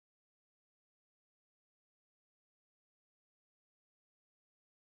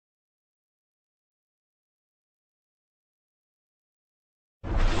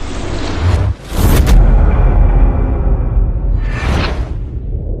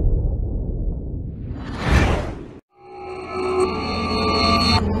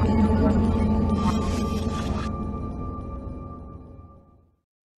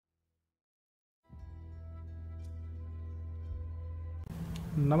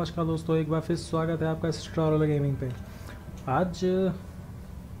नमस्कार दोस्तों, एक बार फिर स्वागत है आपका स्ट्रॉलर गेमिंग पे। आज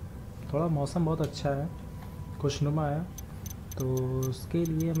थोड़ा मौसम बहुत अच्छा है, खुशनुमा है, तो उसके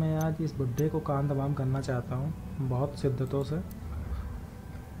लिए मैं आज इस बुड्ढे को कान तमाम करना चाहता हूँ बहुत शिद्दतों से।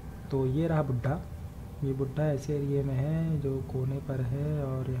 तो ये रहा बुड्ढा। ये बुड्ढा ऐसे एरिए में है जो कोने पर है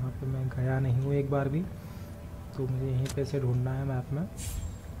और यहाँ पे मैं गया नहीं हूँ एक बार भी, तो मुझे यहीं पे से ढूंढना है मैप में।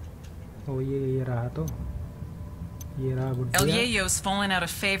 तो ये रहा, तो ये रहा बुड्ढा। YAYO's fallen out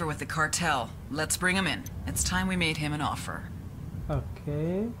of favor with the cartel. Let's bring him in. It's time we made him an offer. Okay,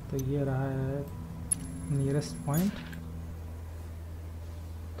 तो ये रहा है नियरेस्ट पॉइंट।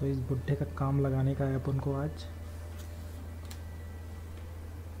 तो इस बुड्ढे का काम लगाने का है अपन को आज।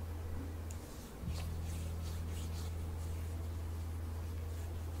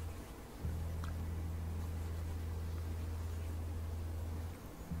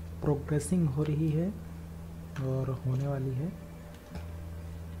 प्रोग्रेसिंग हो रही है और होने वाली है।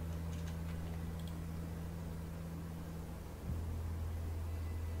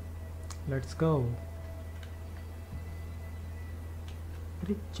 Let's go.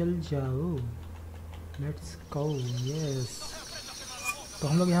 अरे चल जाओ, लेट्स गो। यस, तो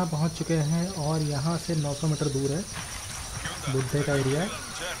हम लोग यहाँ पहुँच चुके हैं और यहाँ से 900 मीटर दूर है बुड्ढे का एरिया।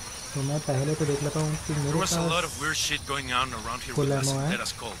 तो मैं पहले तो देख लेता हूँ कि मेरे पास फुल एमो है।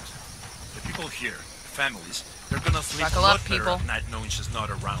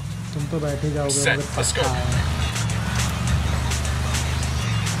 तुम तो बैठ ही जाओगे, मगर पक्का है।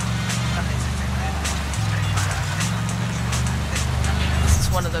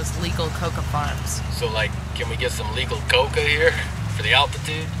 One of those legal coca farms. So, like, can we get some legal coca here for the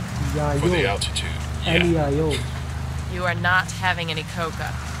altitude? YAYO. For the altitude. YAYO. You are not having any coca.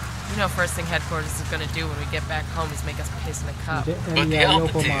 You know, first thing headquarters is going to do when we get back home is make us piss in a cup. But the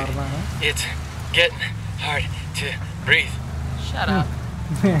altitude, it's getting hard to breathe. Shut up.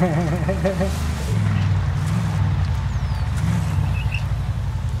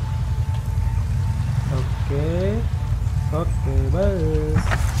 Okay. Okay, बस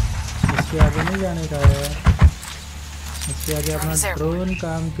इसके आगे नहीं जाने का है। इसके आगे अपना ड्रोन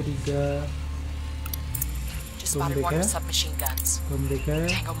काम करेगा। तुम देखे? तुम देखे?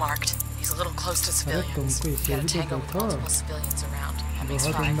 अरे तुमको इससे भी तो देखो,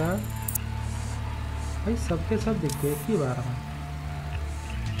 बहुत उम्दा भाई, सबके सब दिख गए एक ही बार में।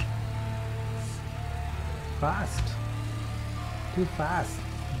 Fast, to fast,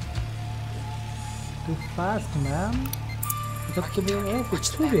 to fast ma'am. सबके भी है, कुछ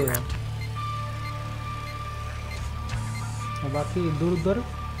भी है। और बाकी इधर उधर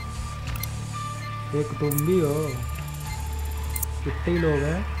एक तुम भी हो, कितने लोग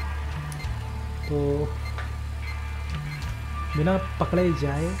हैं। तो बिना पकड़े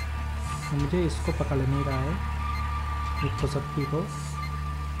जाए, मुझे इसको पकड़ नहीं रहा है, एक तो सबकी को।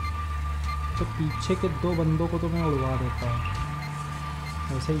 तो पीछे के दो बंदों को तो मैं उड़वा देता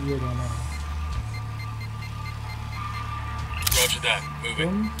हूँ, ऐसे ही ये दोनों है। Roger that.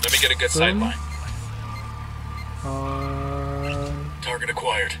 Moving. Let me get a good sight line. Target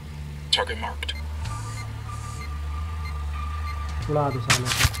acquired. Target marked. उड़ा दो साले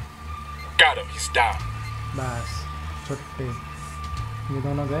को। Got him. He's down. बस छुट्टे, ये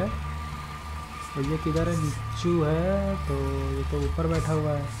दोनों गए। और ये किधर है? नीचू है, तो ये तो ऊपर बैठा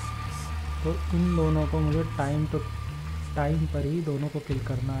हुआ है। तो इन दोनों को मुझे टाइम पर ही दोनों को किल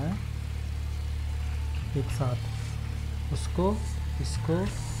करना है एक साथ। उसको, इसको,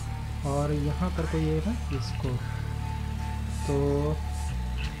 और यहाँ पर कोई ये है इसको। तो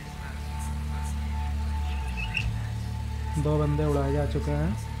दो बंदे उड़ाए जा चुके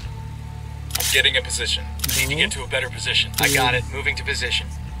हैं। I'm getting a position. I need to get to a better position. I got it. Moving to position.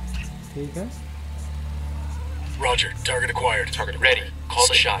 ठीक है। Roger. Target acquired. Target ready. Call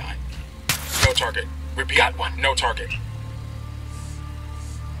the shot. No target. Repeat. Got one. No target.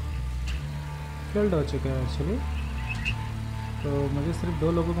 Killed हो चुके हैं actually. तो मुझे सिर्फ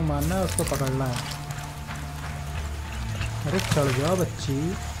दो लोगों को मारना है, उसको पकड़ना है। अरे चढ़ जाओ बच्ची,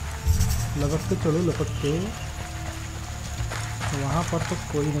 लपक के चलो, लपक के। वहाँ पर तो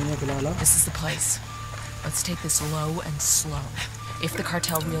कोई नहीं है फिलहाल। This is the place. Let's take this low and slow. If the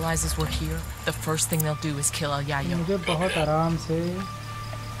cartel realizes we're here, the first thing they'll do is kill YAYO. मुझे बहुत आराम से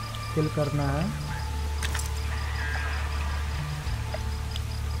किल करना है।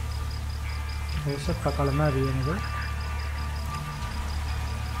 उसे पकड़ना भी है मुझे।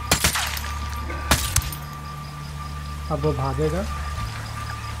 अब वो भागेगा।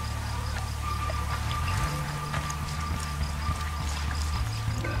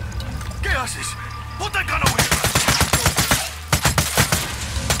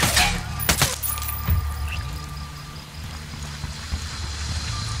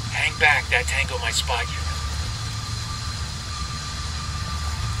 back, that tango might spot you.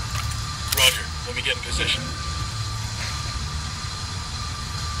 Roger, let me get in position.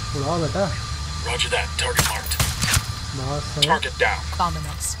 उड़ाओ बेटा। Roger that, target marked. बहुत सही। Target down.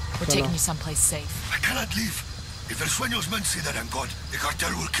 Vámonos. We're taking you someplace safe. I cannot leave. If El Sueño's men see that I'm gone, the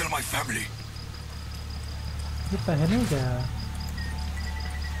cartel will kill my family. ये पहने क्या है?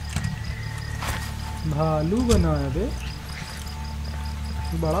 भालू बना है बे।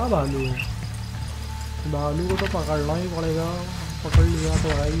 बड़ा भालू है। भालू को तो पकड़ना ही पड़ेगा। पकड़ लिया तो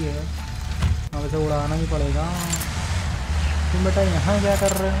है ही है। अब इसे उड़ाना ही पड़ेगा। तुम बेटा यहाँ क्या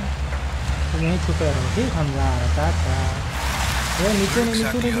कर रहे हो? तुम यहीं छुपे रहो, ठीक? हम जा रहे हैं। टाटा। नीचे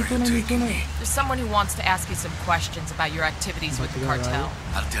नहीं। There's someone who wants to ask you some questions about your activities with the cartel.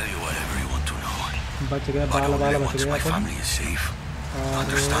 I'll tell you whatever you want to know. बच गया, But बाल only बच once गया my तुम। family is safe.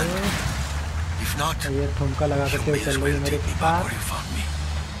 Understand? If not, ये ठुमका लगा you करके may चल as रही well है मेरे take me back pass. where you found me.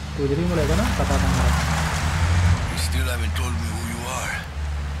 तो इधर ही मिलेगा ना? पता नहीं। You still haven't told me who you are.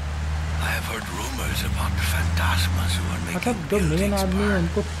 I have heard rumors about the phantasmas who are making मतलब जो मेन आदमी है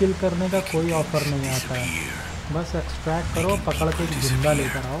उनको किल करने का कोई ऑफर नहीं आता है। disappear. बस एक्सट्रैक्ट करो, पकड़ के एक जिंदा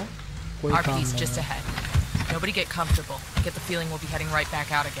लेकर आओ, कोई काम RP's नहीं just है। ahead. Nobody get comfortable. Get the feeling we'll be heading right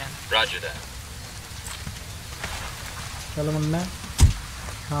back out again. Roger that. चलो मुन्ना,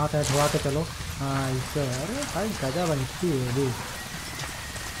 हाथ ऐठवा के चलो। हाँ इससे। अरे भाई गजा बनती है अभी।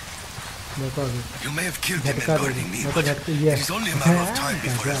 देखो अभी You may have killed him झटका in दे burning me, मेरे को but झटके ये it is only a matter of time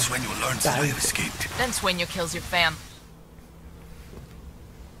before El Sueño learns that I have escaped. Then Sueño kills your fam.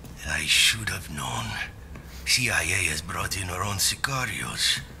 I should have known. CIA has brought in her own sicarios.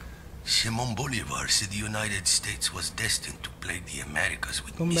 Simon Bolivar said the United States was destined to plague the Americas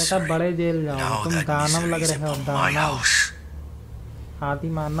with तुम बेटा misery. बड़े jail जाओ। Now तुम that दानव misery लग is रहे हो, upon my दानव। house. हाथी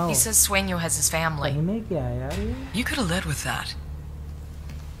मानव। He says Sueño has his family. कहने क्या है यार ये? You could have led with that.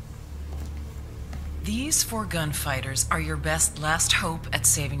 These 4 gunfighters are your best last hope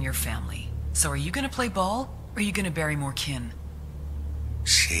at saving your family. So are you gonna play ball, or are you gonna bury more kin?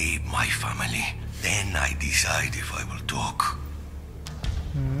 Save my family. Then I decide if I will talk.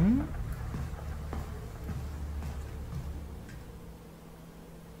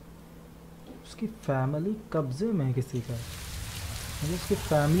 उसकी family कब्जे में है किसी का। मुझे उसकी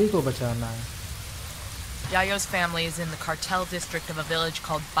family को बचाना है। Yayo's family is in the cartel district of a village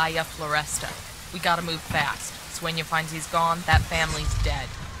called Bahia Floresta. We gotta move fast. Sueño finds he's gone, that family's dead.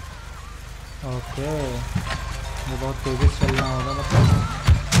 Okay, ये बहुत तेजी से चलना होगा। मतलब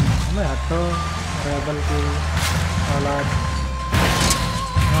हमें हटो रेबल की औलाद।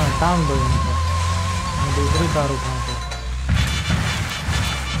 हाँ टांग दो इनको। मैं दूसरी कार उठाऊँ तो।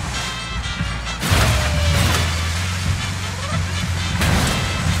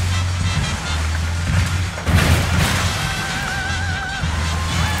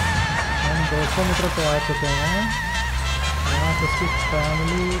 हम 200 मीटर पे आ चुके हैं। यहाँ पे उसकी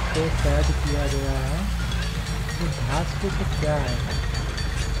फैमिली को कैद किया गया है। ये घास पे से क्या है?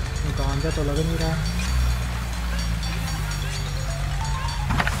 गांजा तो लग नहीं रहा।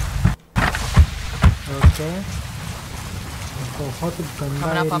 ओके, बहुत गंदा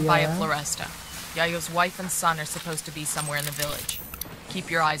Coming up on area Bahia है। Floresta. Yayo's wife and son are supposed to be somewhere in the village.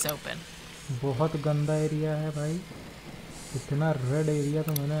 Keep your eyes open. बहुत गंदा एरिया है भाई। इतना रेड एरिया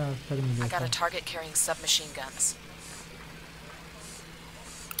तो मैंने आज तक नहीं I got a देखा। target carrying submachine guns.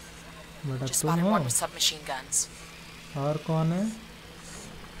 बेटा Just तुम spotted हो? one with submachine guns. और कौन है?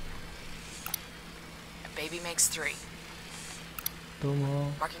 A baby makes 3. तुम हो।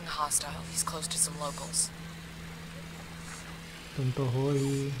 Marking a hostile. He's close to some locals. तुम तो हो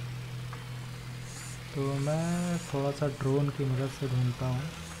ही। तो मैं थोड़ा सा ड्रोन की मदद से ढूंढता हूँ।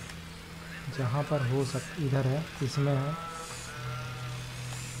 जहाँ पर हो इधर है, इसमें है,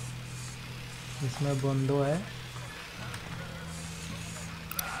 इसमें बंदो है।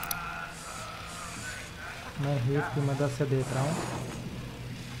 मैं हीट की मदद से देख रहा हूँ।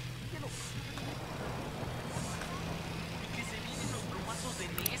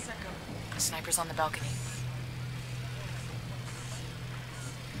 Snipers on the balcony.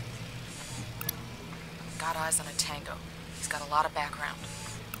 Got eyes on a tango. He's got a lot of background.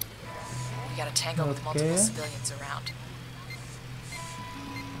 We got a tango with multiple Okay. civilians around.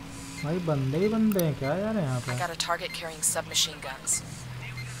 भाई बंदे ही बंदे हैं क्या यार यहाँ I पे? got a target carrying submachine guns.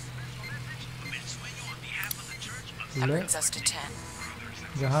 That ले, brings us to 10.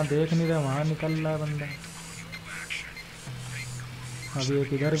 जहाँ देख नहीं रहे वहाँ निकल रहा है बंदा। अभी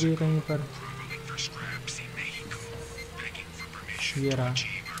एक इधर भी है कहीं पर। ये रहा।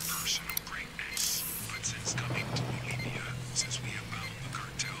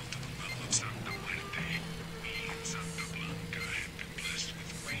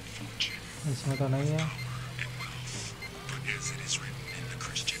 इसमें तो नहीं है।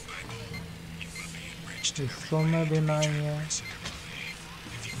 इसमें भी नहीं है।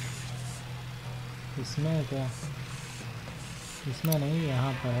 इसमें क्या? इसमें नहीं,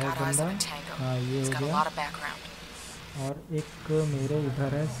 यहाँ पर है बंदा। हाँ ये हो गया। और एक मेरे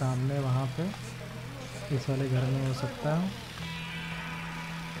इधर है सामने, वहाँ पे इस वाले घर में हो सकता है।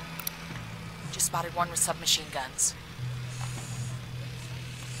 Just spotted one with submachine guns.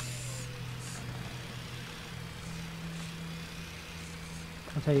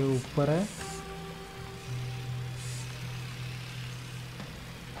 अच्छा ये ऊपर है।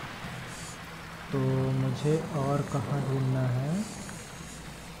 तो मुझे और कहाँ ढूंढना है?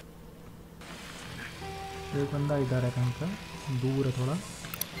 एक बंदा इधर है कहीं पर, दूर है थोड़ा।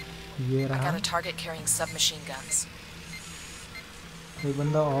 ये रहा। I got a target carrying submachine guns. एक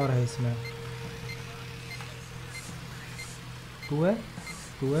बंदा और है इसमें। तू है?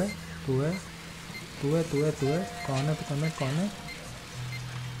 तू है? तू है? तू है? तू है? तू है? कौन है? कौन है? कौन है?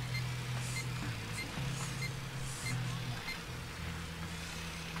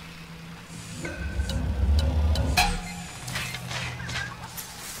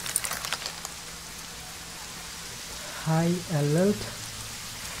 High alert.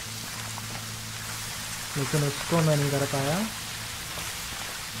 लेकिन उसको मैं नहीं कर पाया,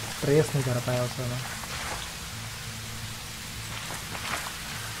 ट्रेस नहीं कर पाया उसको मैं।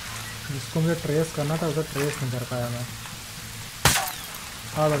 जिसको मुझे ट्रेस करना था उसे ट्रेस नहीं कर पाया मैं।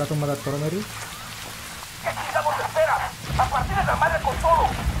 हाँ बेटा तुम मदद करो मेरी।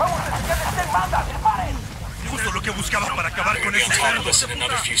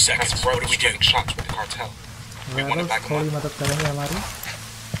 थोड़ी मदद करेंगे हमारी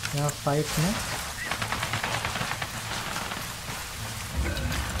यहाँ फाइट में।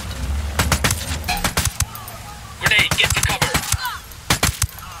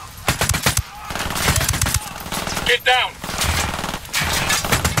 Get down.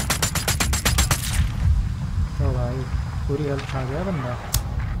 तो भाई पूरी हेल्थ खा गया बंदा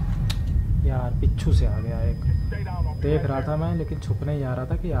यार। पिच्छू से आ गया एक, देख रहा था मैं लेकिन छुपने ही आ रहा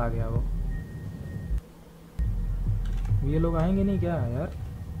था कि आ गया वो। ये लोग आएंगे नहीं क्या यार?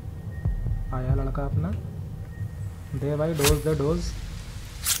 आया लड़का अपना, दे भाई डोज, दे डोज।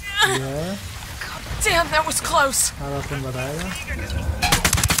 ये Damn, that was close. अब अपन बताएगा।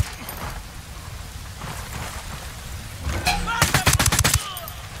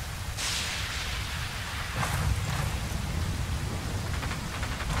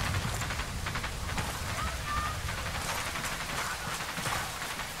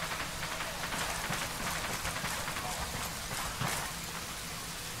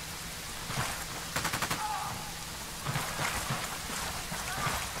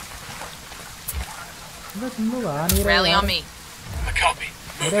 तुम लोग आ नहीं रहे Rally यार। on me. A copy.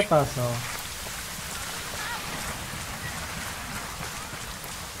 मेरे पास आओ।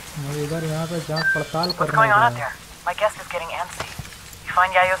 मुझे इधर यहाँ पे जांच पड़ताल What's करना going on out है। there? My guest is getting antsy. You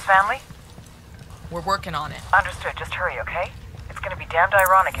find Yayo's family? We're working on it. Understood. Just hurry, okay? It's gonna be damned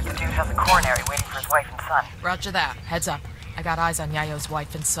ironic if the dude has a coronary waiting for his wife and son. Roger that. Heads up. I got eyes on Yayo's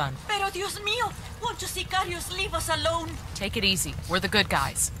wife and son. Pero Dios mío, won't you sicarios leave us alone? Take it easy. We're the good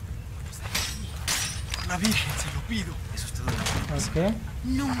guys. La Virgen, se lo pido. Es usted una... okay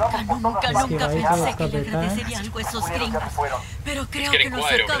Nunca, nunca, Es que nunca ahí pensé está que le beta. agradecería algo a esos gringos. Pero creo que getting nos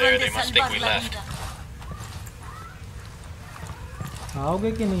quiet over acaban there. de They must think salvar we la left. vida.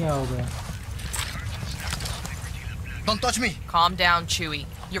 आओगे कि नहीं आओगे? Don't touch me. Calm down, Chewie.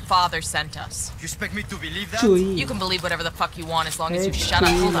 Your father sent us. You expect me to believe that? चुई You can believe whatever the fuck you want as long as you एक shut up.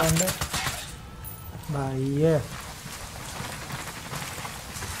 चुई Hold up. लौंडे। भाई ये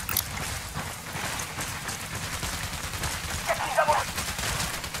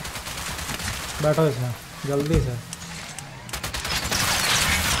बैठो इसमें जल्दी से।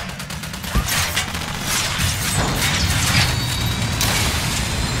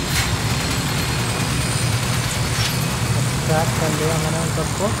 ट्रैक कर लिया मैंने उन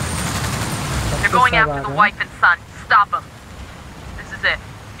सबको। They're going after the wife and son. Stop them. This is it.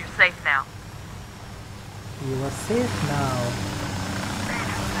 You're safe now. You are safe now.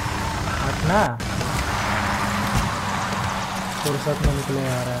 हटना। फुर्सत में निकले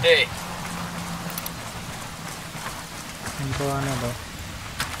आ रहा है। Hey, उनको आने दो,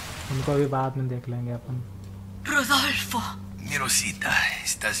 उनको अभी बाद में देख लेंगे अपन। Rodolfo, Mi Rosita,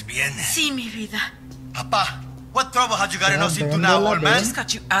 ¿estás bien? sí, mi vida. Papa, what trouble had you gotten Yeah, us into Ben now, Bella, old Ben. man? Just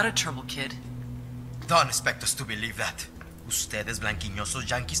got you out of trouble, kid. Don't expect us to believe that. Ustedes blanquiñosos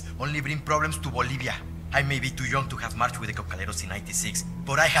yankees only bring problems to Bolivia. I may be too young to have marched with the cocaleros in '96,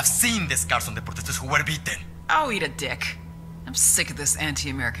 but I have seen the scars on the protesters who were beaten. Oh, eat a dick. I'm sick of this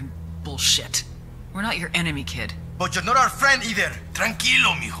anti-American Bullshit. We're not your enemy, kid. But you're not our friend either.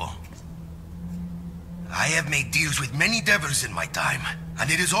 Tranquilo, mijo. I have made deals with many devils in my time, and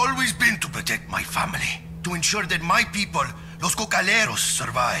it has always been to protect my family, to ensure that my people, los cocaleros,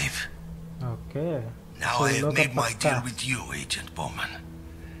 survive. Okay. Now So I have look made at my the deal facts. with you, Agent Bowman.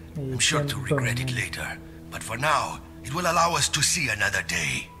 I'm sure to Agent regret it Bowman. later, but for now, it will allow us to see another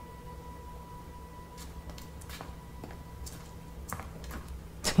day.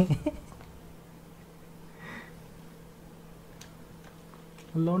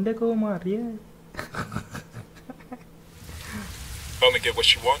 लौंडे को मार रही है। Bowman get what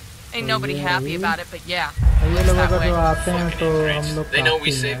you want? Ain't nobody happy about it, but yeah, ये looks लोग that अगर जो way. आते हैं तो हम लोग They know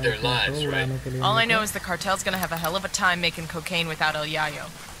we काफी हैं, saved their इसमें lives, तो right? उड़ाने के लिए All I उनको- know is the cartel's gonna have a hell of a time making cocaine without El Yayo.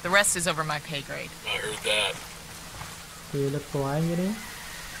 The rest is over my pay grade. I heard that. तो ये लोग तो आएंगे नहीं।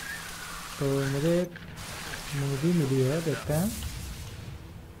 तो मुझे एक मूवी मिली है, देखते हैं।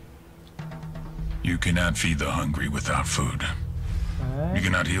 You cannot feed the hungry without food. You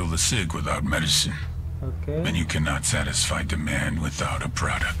cannot heal the sick without medicine. Okay And you cannot satisfy demand without a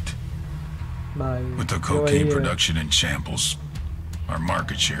product. भाई With the ये वही cocaine है। production in shambles, our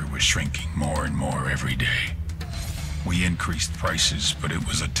market share was shrinking more and more every day. We increased prices, but it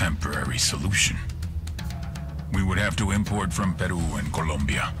was a temporary solution. We would have to import from Peru and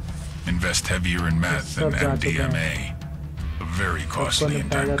Colombia, invest heavier in meth and सब जा चुके हैं। MDMA, a very सबको costly and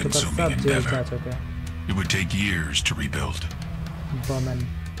निपटाया जा चुका, time-consuming सब jail जा endeavor. चुके हैं। It would take years to rebuild. Bowman,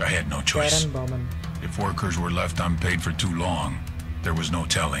 I had no choice. Karen Bowman. If workers were left unpaid for too long, there was no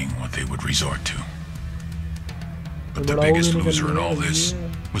telling what they would resort to. But the बड़ा biggest वो भी loser in निकल all रही this है।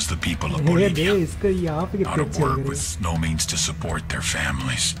 was the people of ये दे Bolivia, इसको यहाँ पे out कितने of अच्छे work लग रहे with no means to support their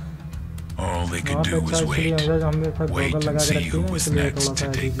families. All they हैं। could वहाँ पे do अच्छा was इसलिए wait, अंदर हमने था wait गॉगल and लगा के see रखी who है, was इसलिए next थोड़ा to सा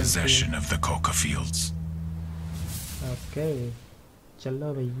take अजीब लगती है। possession of the coca fields. Okay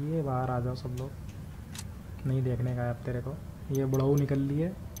चलो भैया बाहर आ जाओ सब लोग। नहीं देखने का है अब तेरे को। ये बुढ़ाऊ निकल ली है,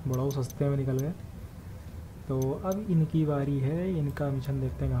 बुढ़ाऊ सस्ते में निकल गए। तो अब इनकी बारी है, इनका मिशन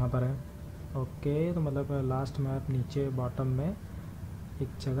देखते हैं कहाँ पर है। ओके तो मतलब लास्ट मैप नीचे बॉटम में एक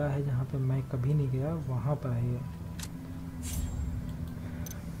जगह है जहाँ पे मैं कभी नहीं गया, वहाँ पर है ये।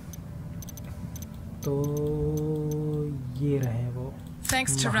 तो ये रहे वो।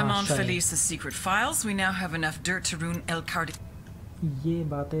 Thanks to Ramon महाशय। Felice's secret files, we now have enough dirt to ruin El Cardi. ये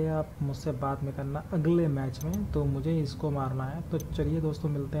बातें आप मुझसे बाद में करना अगले मैच में, तो मुझे इसको मारना है। तो चलिए दोस्तों,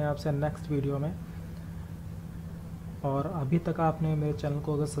 मिलते हैं आपसे नेक्स्ट वीडियो में। और अभी तक आपने मेरे चैनल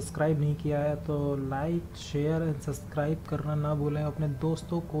को अगर सब्सक्राइब नहीं किया है तो लाइक शेयर एंड सब्सक्राइब करना ना भूलें। अपने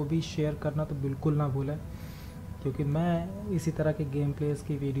दोस्तों को भी शेयर करना तो बिल्कुल ना भूलें, क्योंकि मैं इसी तरह के गेम प्लेस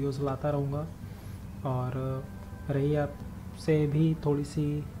की वीडियोस लाता रहूँगा। और रही आपसे भी थोड़ी सी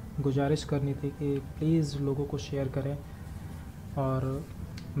गुजारिश करनी थी कि प्लीज़ लोगों को शेयर करें। और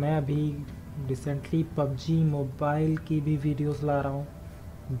मैं अभी रिसेंटली पबजी मोबाइल की भी वीडियोस ला रहा हूँ,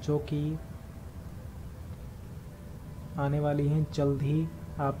 जो कि आने वाली हैं जल्द ही।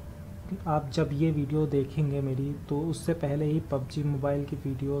 आप जब ये वीडियो देखेंगे मेरी, तो उससे पहले ही पबजी मोबाइल की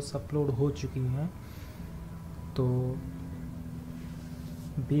वीडियोस अपलोड हो चुकी हैं। तो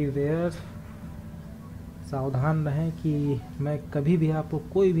बी वेयर, सावधान रहें कि मैं कभी भी आपको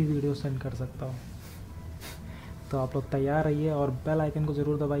कोई भी वीडियो सेंड कर सकता हूँ। तो आप लोग तैयार रहिए और बेल आइकन को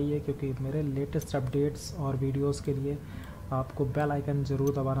ज़रूर दबाइए, क्योंकि मेरे लेटेस्ट अपडेट्स और वीडियोस के लिए आपको बेल आइकन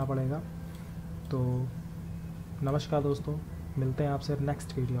ज़रूर दबाना पड़ेगा। तो नमस्कार दोस्तों, मिलते हैं आपसे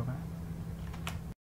नेक्स्ट वीडियो में।